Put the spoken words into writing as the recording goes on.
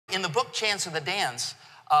In the book Chance or the Dance,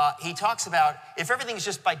 he talks about if everything's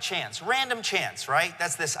just by chance, random chance, right?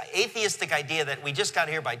 That's this atheistic idea that we just got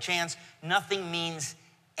here by chance. Nothing means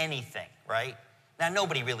anything, right? Now,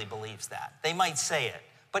 nobody really believes that. They might say it,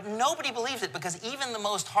 but nobody believes it because even the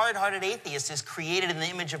most hard-hearted atheist is created in the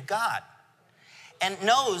image of God and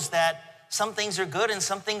knows that some things are good and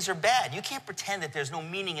some things are bad. You can't pretend that there's no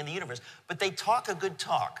meaning in the universe, but they talk a good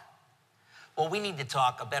talk. Well, we need to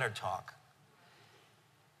talk a better talk.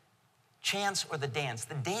 Chance or the dance.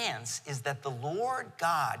 The dance is that the Lord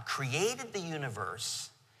God created the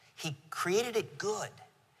universe. He created it good.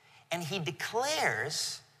 And he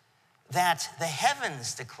declares that the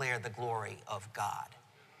heavens declare the glory of God.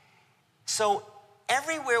 So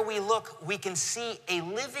everywhere we look, we can see a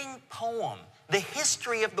living poem, the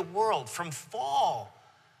history of the world from fall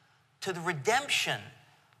to the redemption.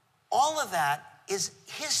 All of that is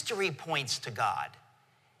history points to God.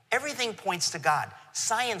 Everything points to God.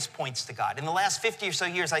 Science points to God. In the last 50 or so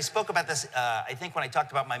years, I spoke about this, I think when I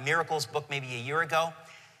talked about my miracles book maybe a year ago.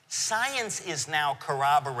 Science is now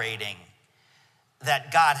corroborating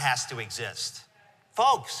that God has to exist.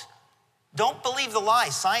 Folks, don't believe the lie.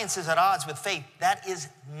 Science is at odds with faith. That is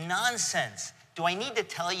nonsense. Do I need to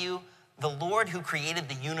tell you the Lord who created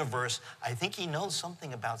the universe, I think he knows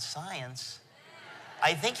something about science.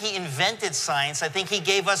 I think he invented science. I think he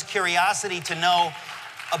gave us curiosity to know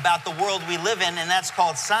about the world we live in, and that's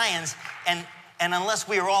called science. And unless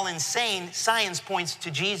we are all insane, science points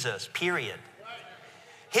to Jesus, period.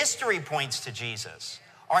 History points to Jesus.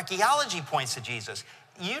 Archaeology points to Jesus.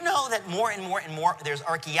 You know that more and more and more there's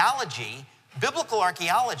archaeology, biblical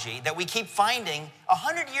archaeology, that we keep finding.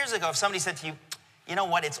 100 years ago, if somebody said to you, you know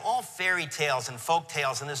what, it's all fairy tales and folk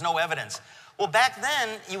tales and there's no evidence. Well, back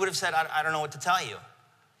then, you would have said, I don't know what to tell you.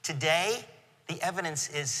 Today, the evidence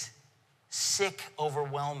is sick,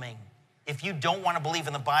 overwhelming. If you don't want to believe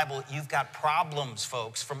in the Bible, you've got problems,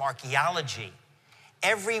 folks, from archaeology.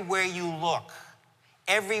 Everywhere you look,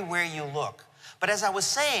 everywhere you look. But as I was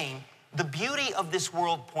saying, the beauty of this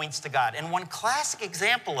world points to God. And one classic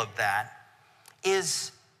example of that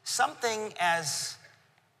is something as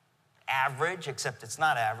average, except it's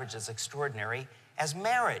not average, it's extraordinary, as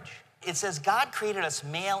marriage. It says God created us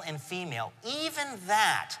male and female. Even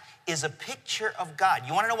that is a picture of God.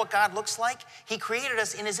 You want to know what God looks like? He created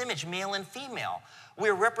us in his image, male and female.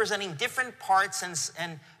 We're representing different parts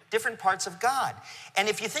and different parts of God. And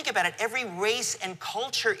if you think about it, every race and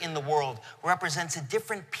culture in the world represents a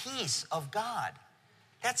different piece of God.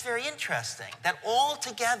 That's very interesting, that all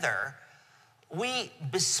together we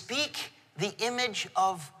bespeak the image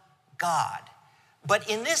of God. But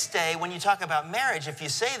in this day, when you talk about marriage, if you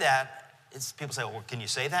say that, people say, well, can you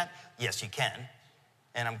say that? Yes, you can.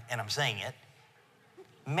 And I'm saying it.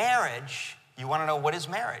 Marriage, you want to know what is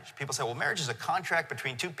marriage? People say, well, marriage is a contract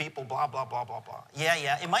between two people, blah, blah, blah, blah, blah.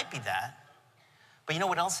 Yeah, it might be that. But you know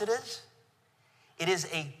what else it is? It is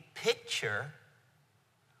a picture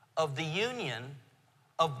of the union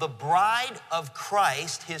of the bride of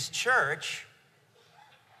Christ, his church,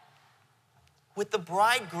 with the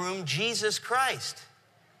bridegroom, Jesus Christ.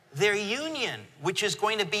 Their union, which is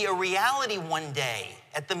going to be a reality one day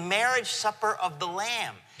at the marriage supper of the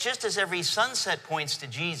Lamb. Just as every sunset points to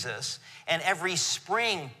Jesus and every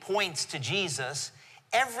spring points to Jesus,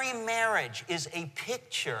 every marriage is a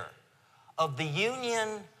picture of the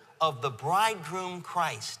union of the bridegroom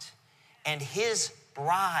Christ and his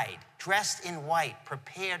bride dressed in white,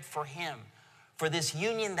 prepared for him, for this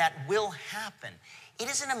union that will happen. It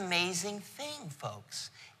is an amazing thing, folks.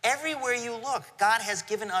 Everywhere you look, God has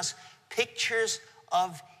given us pictures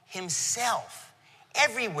of himself.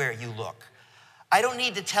 Everywhere you look. I don't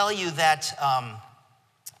need to tell you that,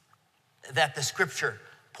 that the scripture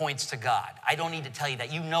points to God. I don't need to tell you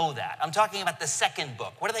that. You know that. I'm talking about the second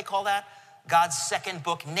book. What do they call that? God's second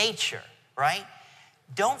book, nature, right?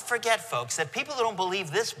 Don't forget, folks, that people who don't believe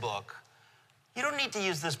this book, you don't need to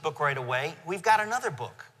use this book right away. We've got another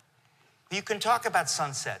book. You can talk about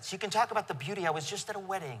sunsets. You can talk about the beauty. I was just at a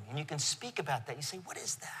wedding, and you can speak about that. You say, what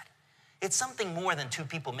is that? It's something more than two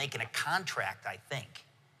people making a contract, I think.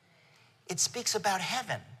 It speaks about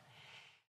heaven.